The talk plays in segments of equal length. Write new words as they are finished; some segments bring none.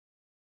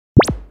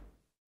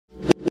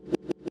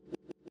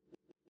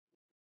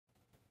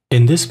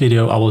In this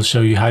video, I will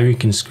show you how you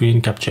can screen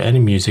capture any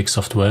music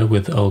software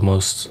with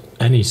almost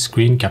any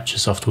screen capture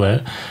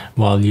software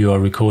while you are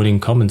recording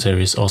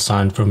commentaries or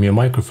sound from your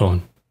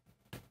microphone.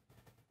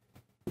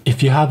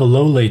 If you have a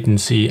low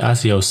latency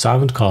ASIO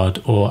sound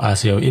card or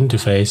ASIO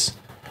interface,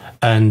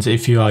 and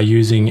if you are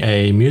using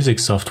a music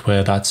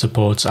software that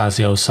supports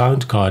ASIO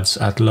sound cards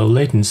at low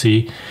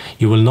latency,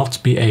 you will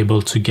not be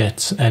able to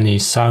get any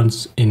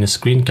sounds in a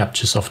screen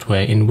capture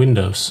software in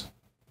Windows.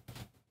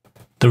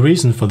 The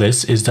reason for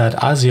this is that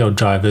ASIO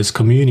drivers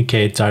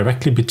communicate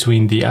directly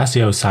between the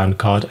ASIO sound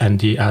card and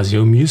the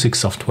ASIO music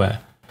software.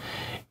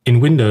 In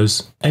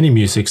Windows, any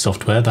music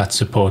software that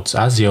supports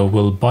ASIO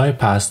will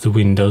bypass the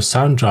Windows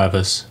sound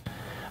drivers.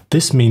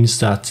 This means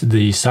that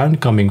the sound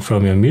coming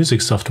from your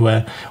music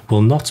software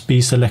will not be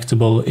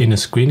selectable in a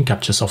screen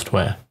capture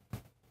software.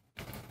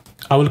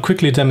 I will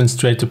quickly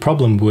demonstrate the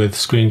problem with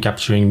screen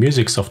capturing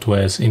music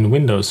softwares in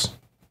Windows.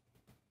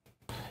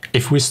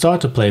 If we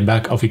start a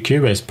playback of a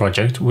Cubase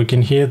project, we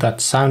can hear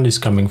that sound is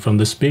coming from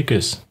the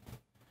speakers.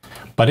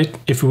 But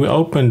if we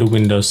open the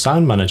Windows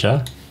Sound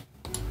Manager,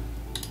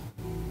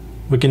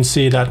 we can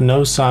see that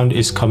no sound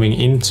is coming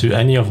into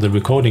any of the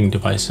recording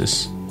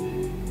devices.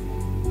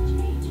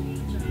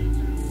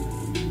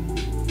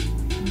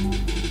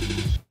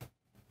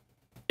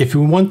 If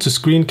we want to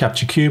screen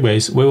capture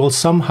Cubase, we will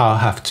somehow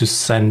have to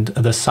send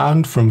the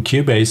sound from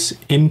Cubase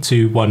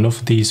into one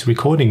of these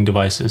recording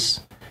devices.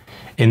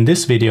 In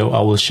this video, I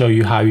will show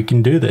you how you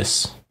can do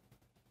this.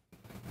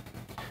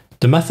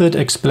 The method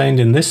explained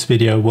in this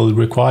video will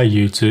require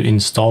you to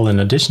install an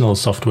additional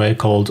software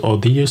called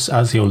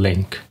ASIO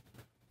Link.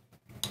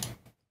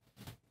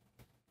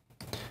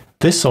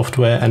 This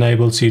software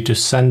enables you to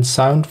send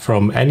sound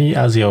from any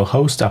ASIO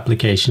host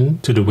application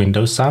to the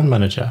Windows Sound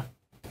Manager.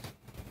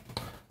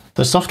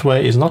 The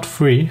software is not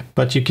free,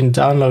 but you can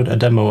download a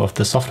demo of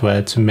the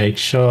software to make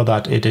sure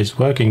that it is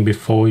working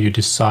before you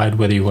decide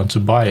whether you want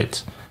to buy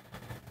it.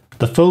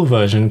 The full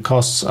version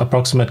costs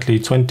approximately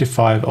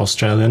 $25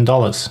 Australian.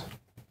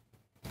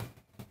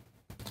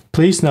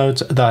 Please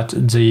note that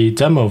the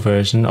demo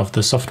version of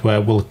the software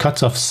will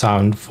cut off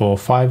sound for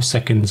 5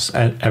 seconds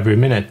every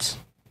minute.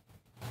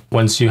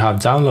 Once you have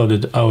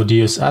downloaded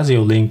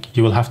ASIO Link,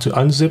 you will have to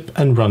unzip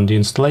and run the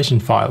installation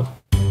file.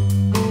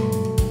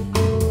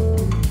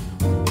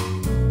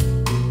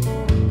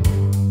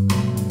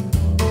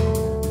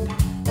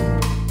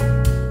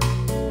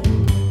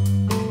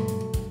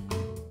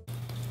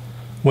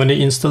 When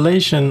the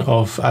installation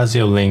of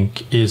ASIO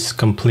Link is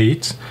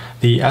complete,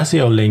 the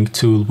ASIO Link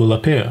tool will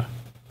appear.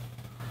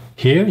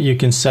 Here you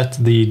can set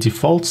the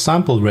default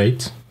sample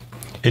rate.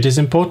 It is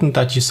important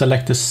that you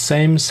select the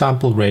same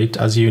sample rate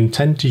as you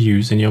intend to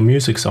use in your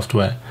music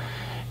software.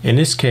 In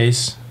this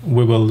case,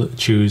 we will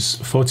choose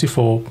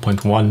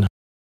 44.1.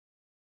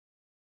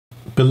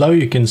 Below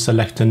you can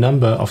select the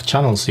number of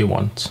channels you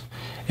want.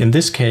 In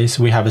this case,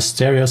 we have a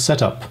stereo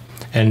setup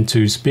and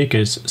 2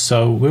 speakers,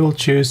 so we will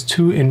choose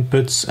 2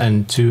 inputs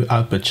and 2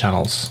 output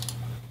channels.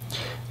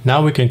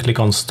 Now we can click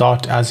on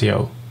Start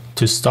ASIO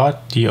to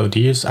start the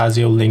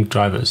ASIO Link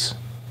drivers.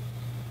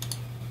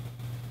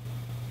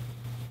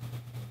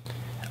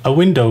 A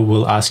window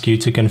will ask you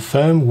to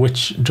confirm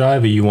which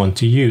driver you want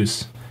to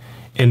use.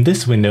 In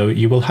this window,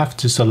 you will have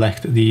to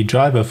select the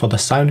driver for the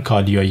sound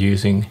card you are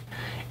using.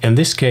 In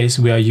this case,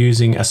 we are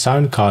using a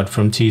sound card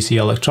from TC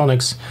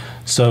Electronics,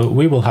 so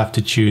we will have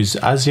to choose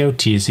ASIO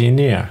TC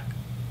Near.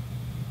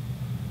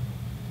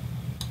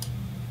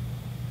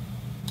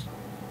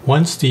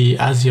 Once the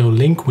ASIO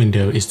Link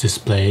window is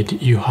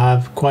displayed, you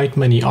have quite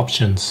many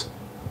options.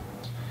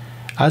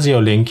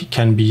 ASIO Link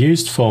can be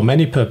used for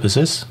many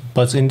purposes,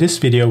 but in this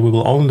video we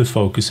will only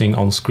focusing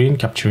on screen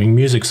capturing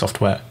music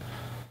software.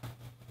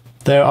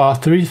 There are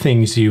 3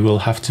 things you will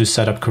have to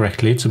set up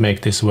correctly to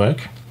make this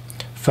work.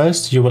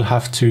 First, you will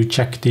have to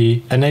check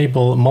the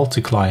Enable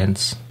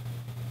Multi-Clients.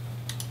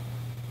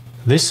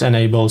 This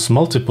enables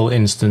multiple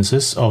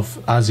instances of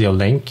ASIO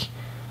Link,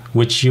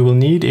 which you will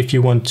need if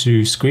you want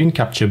to screen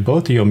capture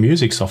both your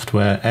music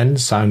software and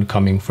sound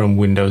coming from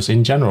Windows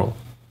in general.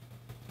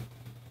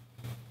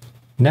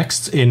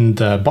 Next, in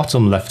the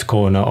bottom left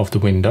corner of the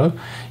window,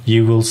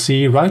 you will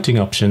see routing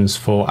options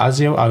for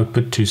ASIO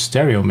output to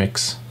stereo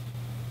mix.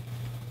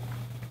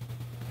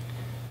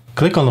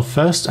 Click on the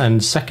first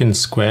and second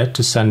square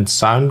to send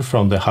sound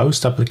from the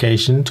host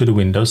application to the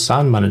Windows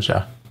Sound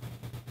Manager.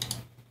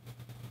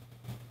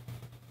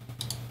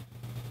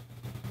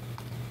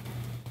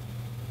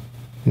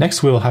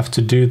 Next, we will have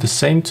to do the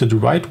same to the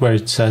right where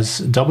it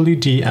says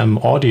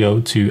WDM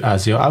audio to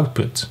ASIO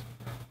output.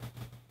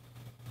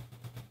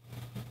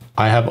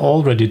 I have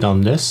already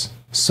done this,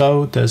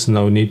 so there's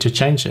no need to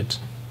change it.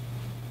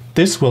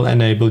 This will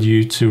enable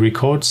you to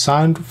record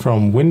sound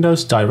from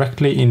Windows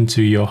directly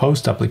into your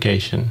host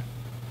application.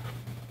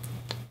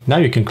 Now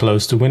you can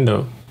close the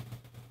window.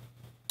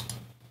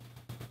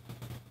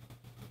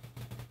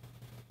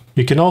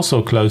 You can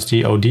also close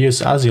the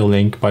ASIO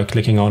Link by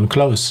clicking on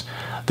Close.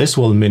 This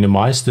will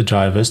minimize the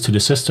drivers to the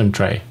system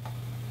tray.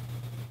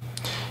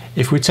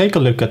 If we take a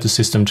look at the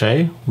system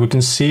tray, we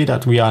can see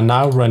that we are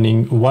now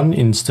running one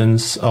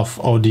instance of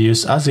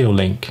Audio's ASIO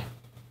link.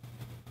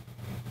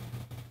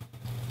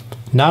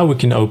 Now we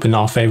can open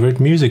our favorite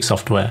music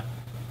software.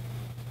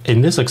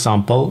 In this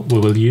example, we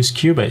will use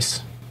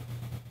Cubase.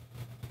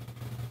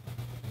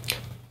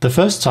 The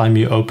first time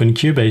you open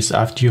Cubase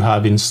after you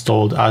have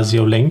installed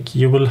ASIO Link,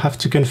 you will have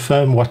to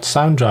confirm what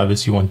sound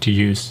drivers you want to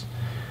use.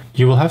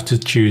 You will have to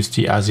choose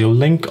the ASIO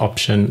Link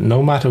option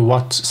no matter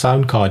what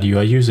sound card you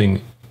are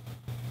using.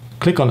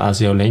 Click on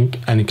ASIO Link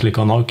and click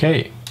on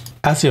OK.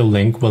 ASIO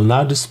Link will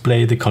now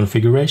display the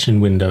configuration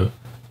window.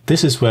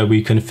 This is where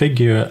we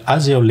configure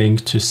ASIO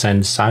Link to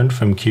send sound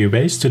from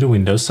Cubase to the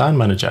Windows Sound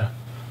Manager.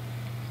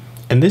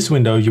 In this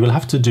window you will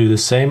have to do the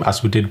same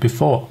as we did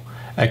before,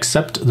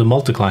 except the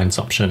multi-clients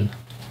option.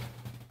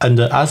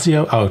 Under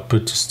ASIO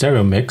Output to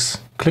Stereo Mix,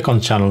 click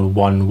on channel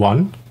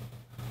 1.1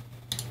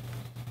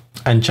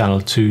 and channel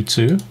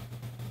 2.2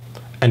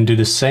 and do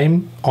the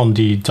same on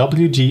the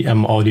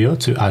WDM audio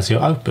to ASIO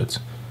Output.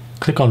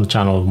 Click on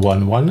channel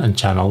 1.1 and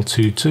channel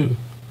 2.2.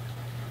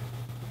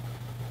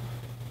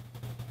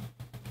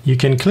 You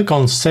can click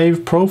on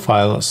Save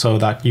Profile so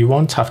that you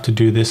won't have to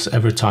do this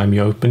every time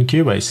you open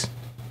Cubase.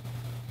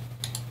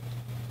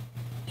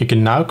 You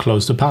can now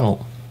close the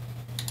panel.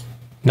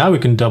 Now we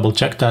can double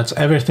check that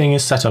everything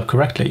is set up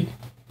correctly.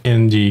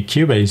 In the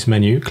Cubase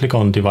menu, click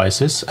on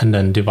Devices and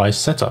then Device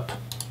Setup.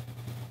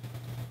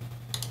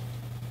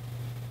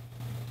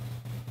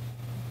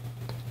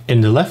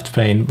 In the left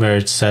pane where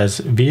it says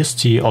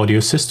VST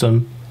Audio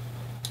System,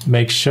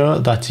 make sure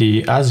that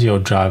the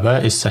ASIO driver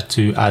is set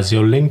to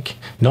ASIO Link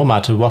no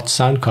matter what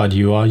sound card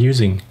you are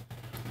using.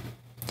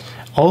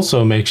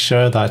 Also make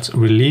sure that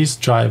Release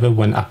Driver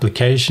when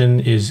application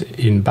is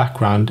in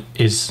background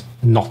is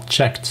not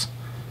checked.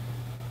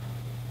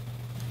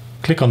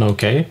 Click on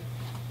OK.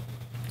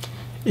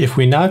 If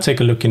we now take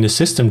a look in the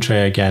system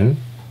tray again,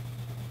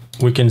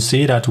 we can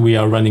see that we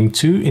are running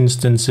two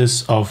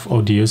instances of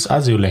Audio's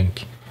ASIO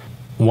Link.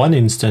 One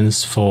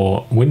instance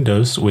for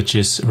Windows, which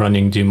is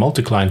running the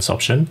multi-clients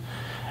option,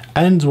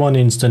 and one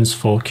instance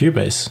for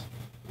Cubase.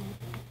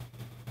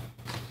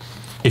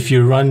 If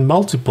you run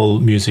multiple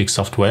music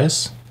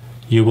softwares,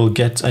 you will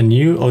get a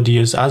new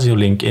Audio's ASIO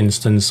Link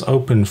instance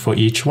open for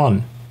each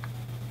one.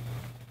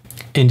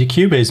 In the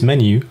Cubase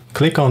menu,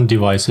 click on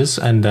Devices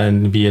and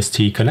then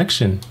VST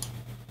Connection.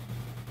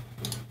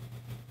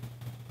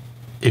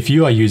 If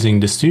you are using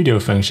the Studio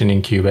function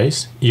in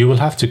Cubase, you will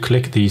have to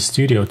click the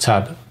Studio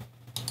tab.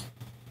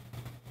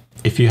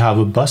 If you have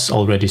a bus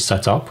already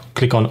set up,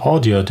 click on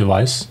Audio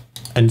Device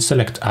and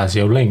select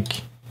ASIO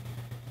Link.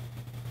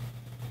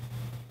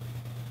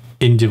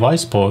 In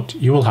Device Port,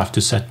 you will have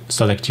to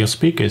select your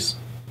speakers.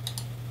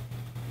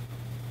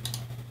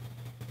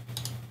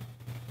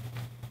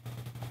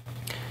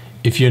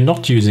 If you're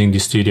not using the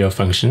Studio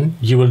function,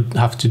 you will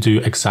have to do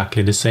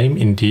exactly the same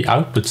in the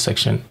Output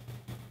section.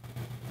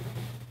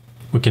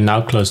 We can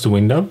now close the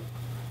window,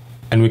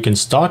 and we can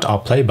start our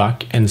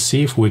playback and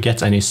see if we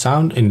get any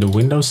sound in the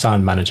Windows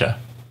Sound Manager.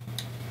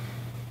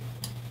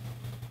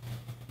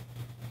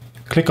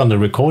 Click on the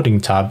Recording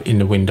tab in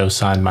the Windows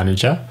Sound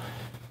Manager.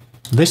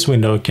 This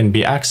window can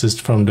be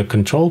accessed from the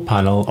control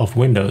panel of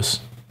Windows.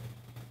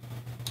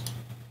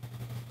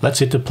 Let's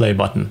hit the play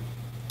button.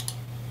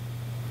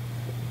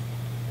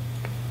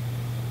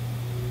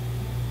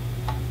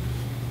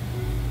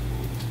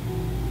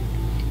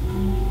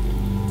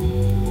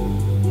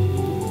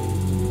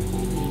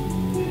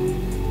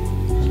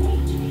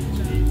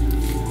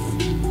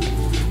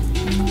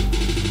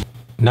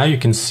 Now you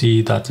can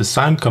see that the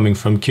sound coming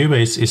from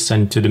Cubase is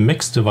sent to the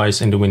mix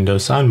device in the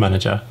Windows Sound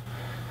Manager.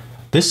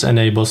 This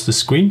enables the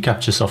screen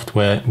capture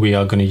software we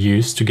are going to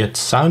use to get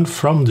sound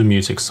from the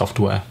music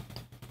software.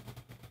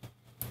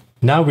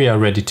 Now we are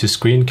ready to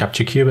screen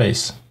capture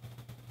Cubase.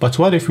 But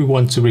what if we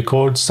want to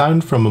record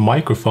sound from a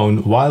microphone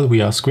while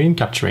we are screen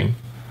capturing?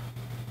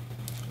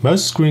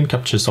 Most screen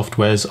capture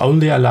softwares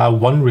only allow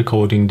one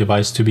recording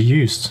device to be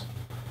used.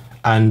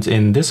 And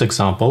in this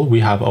example, we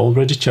have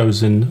already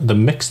chosen the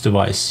mix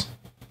device.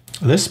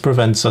 This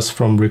prevents us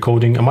from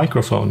recording a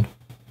microphone.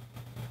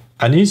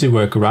 An easy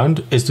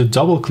workaround is to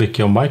double-click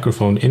your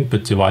microphone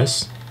input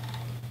device,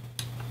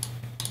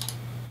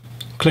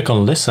 click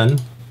on Listen,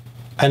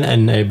 and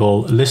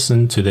enable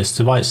Listen to this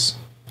device.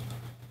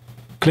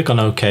 Click on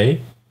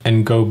OK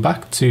and go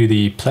back to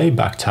the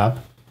Playback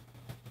tab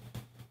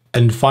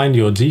and find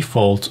your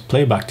default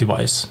playback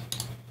device.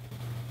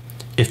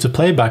 If the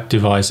playback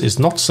device is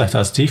not set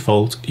as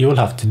default, you will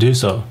have to do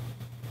so.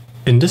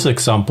 In this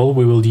example,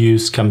 we will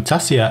use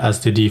Camtasia as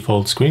the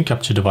default screen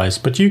capture device,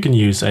 but you can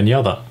use any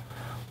other.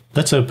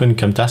 Let's open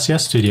Camtasia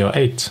Studio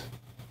 8.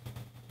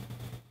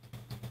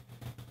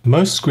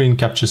 Most screen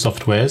capture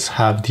softwares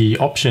have the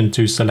option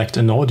to select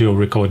an audio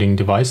recording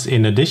device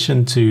in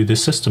addition to the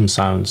system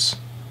sounds.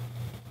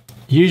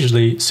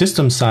 Usually,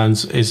 system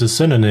sounds is a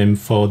synonym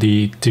for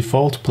the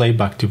default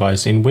playback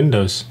device in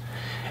Windows.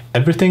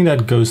 Everything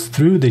that goes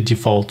through the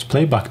default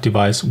playback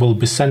device will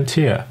be sent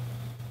here.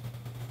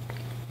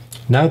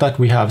 Now that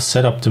we have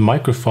set up the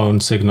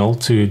microphone signal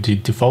to the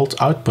default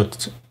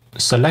output,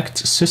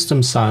 Select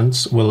System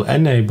Sounds will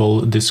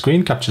enable the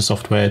screen capture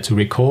software to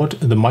record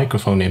the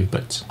microphone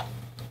input.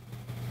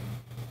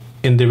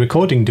 In the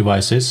recording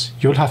devices,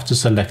 you'll have to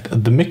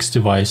select the mix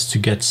device to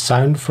get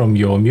sound from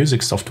your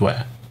music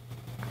software.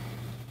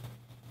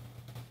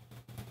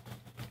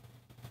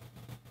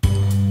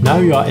 Now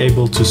you are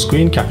able to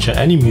screen capture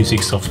any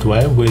music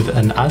software with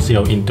an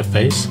ASIO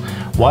interface,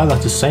 while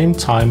at the same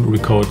time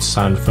record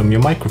sound from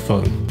your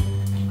microphone.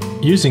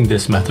 Using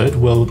this method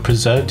will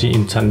preserve the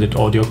intended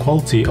audio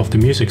quality of the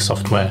music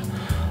software.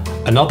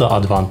 Another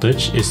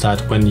advantage is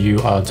that when you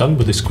are done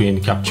with the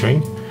screen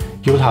capturing,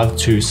 you will have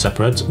two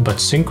separate but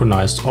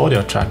synchronized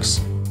audio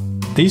tracks.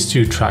 These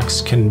two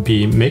tracks can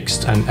be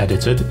mixed and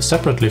edited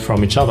separately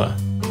from each other.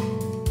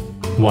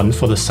 One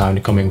for the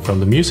sound coming from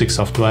the music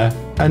software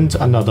and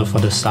another for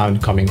the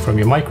sound coming from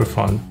your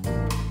microphone.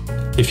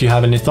 If you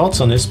have any thoughts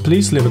on this,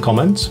 please leave a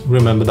comment.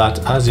 Remember that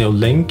ASIO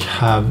Link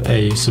have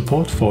a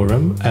support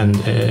forum and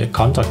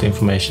contact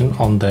information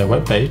on their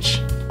webpage.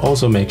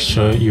 Also make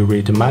sure you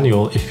read the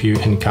manual if you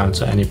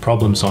encounter any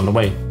problems on the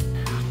way.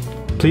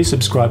 Please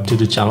subscribe to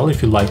the channel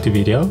if you liked the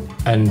video,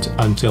 and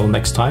until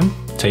next time,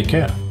 take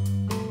care.